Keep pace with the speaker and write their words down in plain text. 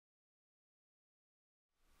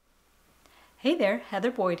Hey there,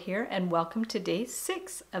 Heather Boyd here, and welcome to day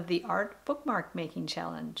 6 of the Art Bookmark Making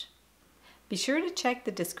Challenge. Be sure to check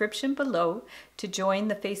the description below to join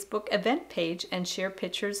the Facebook event page and share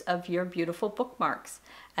pictures of your beautiful bookmarks.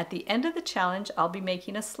 At the end of the challenge, I'll be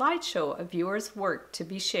making a slideshow of viewers' work to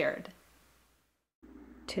be shared.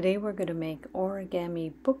 Today we're going to make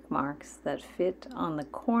origami bookmarks that fit on the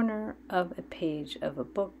corner of a page of a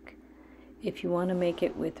book. If you want to make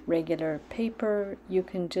it with regular paper, you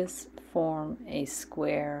can just form a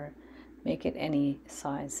square, make it any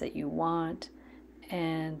size that you want,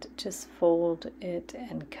 and just fold it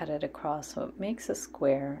and cut it across so it makes a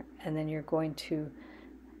square. And then you're going to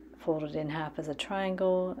fold it in half as a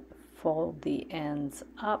triangle, fold the ends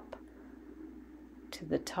up to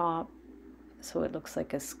the top so it looks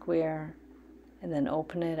like a square, and then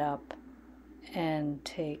open it up and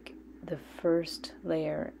take the first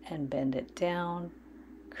layer and bend it down,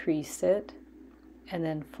 crease it, and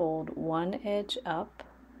then fold one edge up.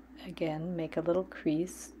 Again, make a little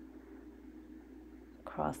crease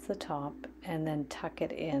across the top and then tuck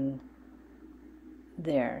it in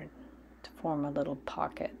there to form a little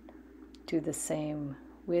pocket. Do the same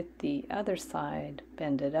with the other side.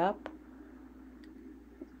 Bend it up,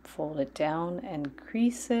 fold it down and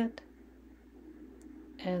crease it,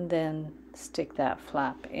 and then stick that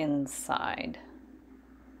flap inside.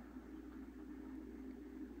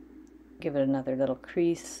 Give it another little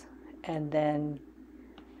crease, and then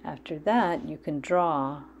after that you can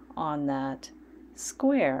draw on that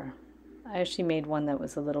square. I actually made one that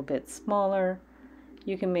was a little bit smaller.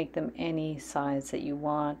 You can make them any size that you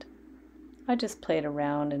want. I just played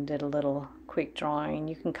around and did a little quick drawing.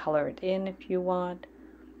 You can color it in if you want.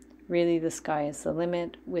 Really, the sky is the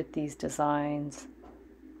limit with these designs.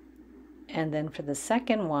 And then for the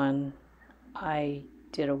second one, I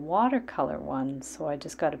did a watercolor one. So I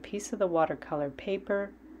just got a piece of the watercolor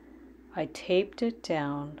paper, I taped it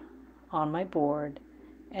down on my board,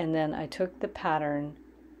 and then I took the pattern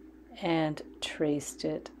and traced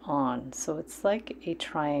it on. So it's like a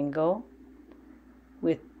triangle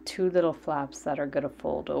with two little flaps that are going to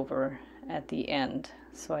fold over at the end.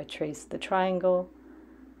 So I traced the triangle,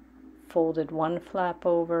 folded one flap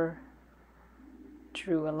over,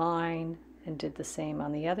 drew a line, and did the same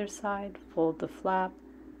on the other side. Fold the flap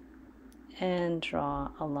and draw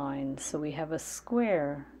a line. So we have a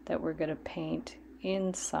square that we're going to paint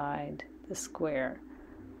inside the square.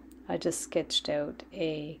 I just sketched out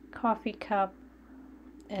a coffee cup,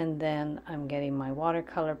 and then I'm getting my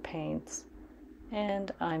watercolor paints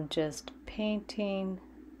and I'm just painting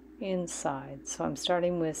inside. So I'm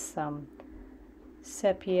starting with some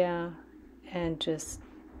sepia and just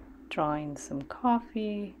drawing some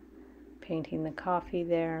coffee, painting the coffee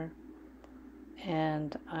there,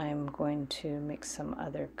 and I'm going to mix some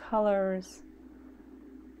other colors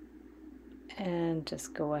and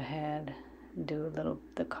just go ahead and do a little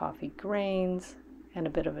the coffee grains and a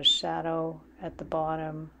bit of a shadow at the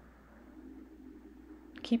bottom.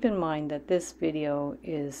 Keep in mind that this video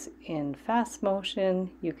is in fast motion.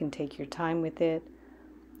 You can take your time with it.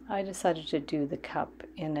 I decided to do the cup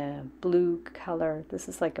in a blue color. This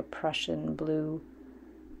is like a Prussian blue.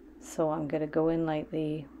 So I'm going to go in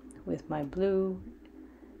lightly with my blue.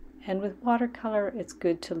 And with watercolor, it's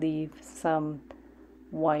good to leave some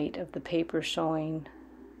white of the paper showing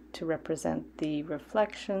to represent the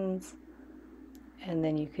reflections. And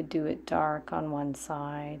then you could do it dark on one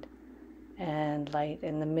side and light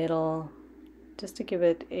in the middle, just to give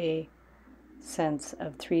it a sense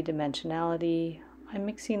of three-dimensionality. I'm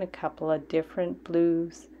mixing a couple of different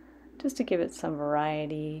blues just to give it some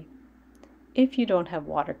variety. If you don't have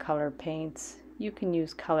watercolor paints, you can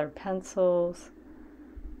use color pencils,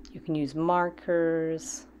 you can use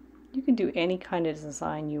markers, you can do any kind of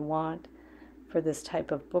design you want for this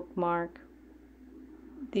type of bookmark.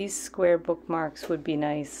 These square bookmarks would be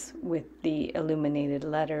nice with the illuminated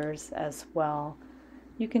letters as well.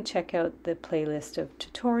 You can check out the playlist of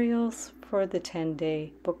tutorials for the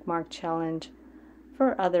 10-day bookmark challenge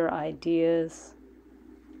for other ideas.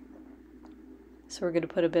 So we're going to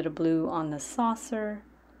put a bit of blue on the saucer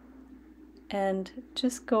and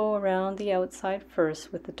just go around the outside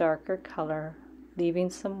first with the darker color, leaving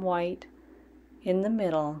some white in the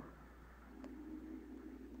middle.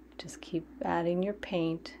 Just keep adding your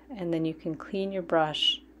paint, and then you can clean your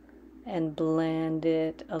brush and blend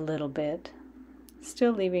it a little bit,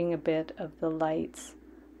 still leaving a bit of the lights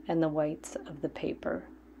and the whites of the paper.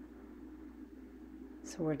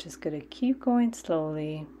 So we're just going to keep going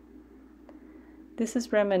slowly. This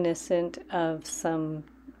is reminiscent of some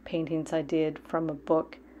paintings I did from a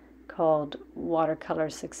book called Watercolor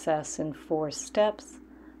Success in 4 Steps.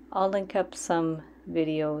 I'll link up some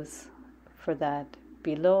videos for that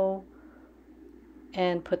below,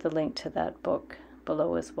 and put the link to that book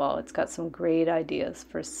below as well. It's got some great ideas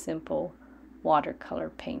for simple watercolor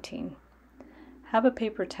painting. Have a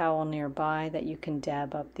paper towel nearby that you can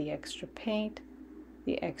dab up the extra paint,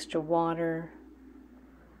 the extra water,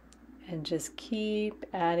 and just keep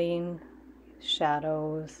adding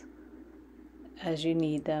shadows as you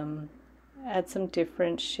need them. Add some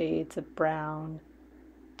different shades of brown,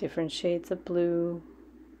 different shades of blue.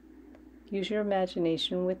 Use your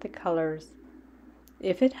imagination with the colors.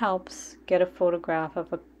 If it helps, get a photograph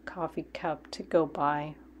of a coffee cup to go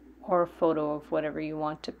by, or a photo of whatever you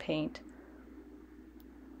want to paint.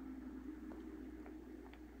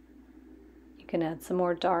 You can add some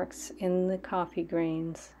more darks in the coffee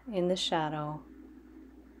grains, in the shadow.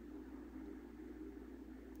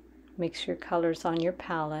 Mix your colors on your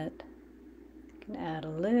palette. You can add a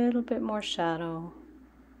little bit more shadow,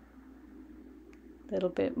 a little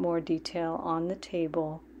bit more detail on the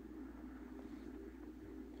table.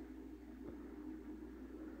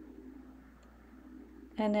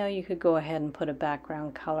 And now you could go ahead and put a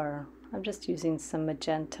background color. I'm just using some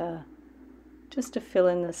magenta just to fill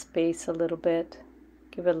in the space a little bit,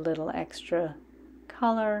 give it a little extra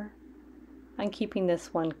color. I'm keeping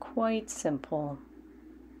this one quite simple,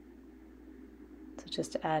 so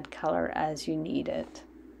just add color as you need it.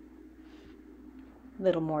 A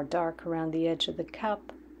little more dark around the edge of the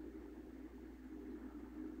cup.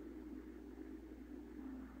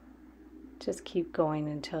 Just keep going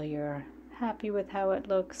until you're happy with how it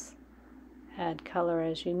looks. Add color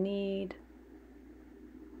as you need.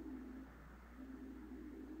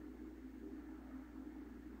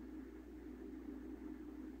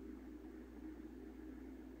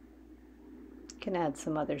 You can add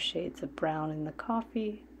some other shades of brown in the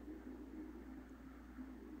coffee.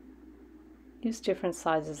 Use different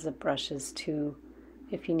sizes of brushes too.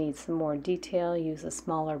 If you need some more detail, use a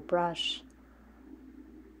smaller brush.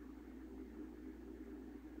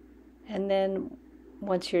 And then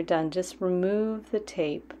once you're done, just remove the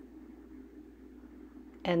tape,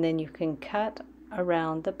 and then you can cut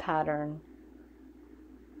around the pattern.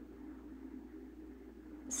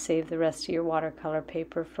 Save the rest of your watercolor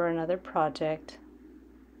paper for another project.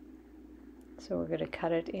 So we're going to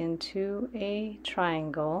cut it into a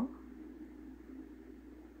triangle.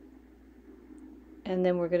 And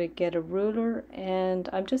then we're going to get a ruler, and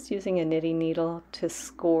I'm just using a knitting needle to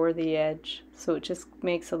score the edge, so it just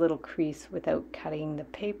makes a little crease without cutting the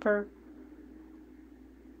paper.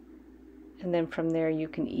 And then from there you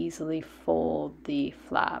can easily fold the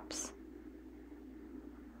flaps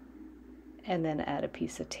and then add a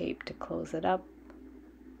piece of tape to close it up.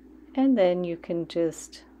 And then you can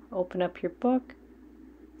just open up your book,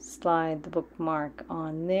 slide the bookmark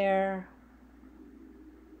on there,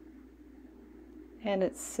 and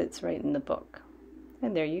it sits right in the book.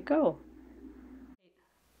 And there you go.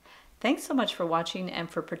 Thanks so much for watching and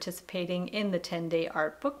for participating in the 10-day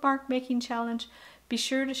art bookmark making challenge. Be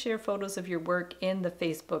sure to share photos of your work in the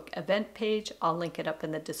Facebook event page. I'll link it up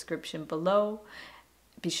in the description below.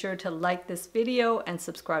 Be sure to like this video and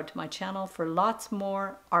subscribe to my channel for lots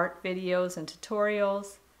more art videos and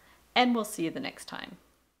tutorials. And we'll see you the next time.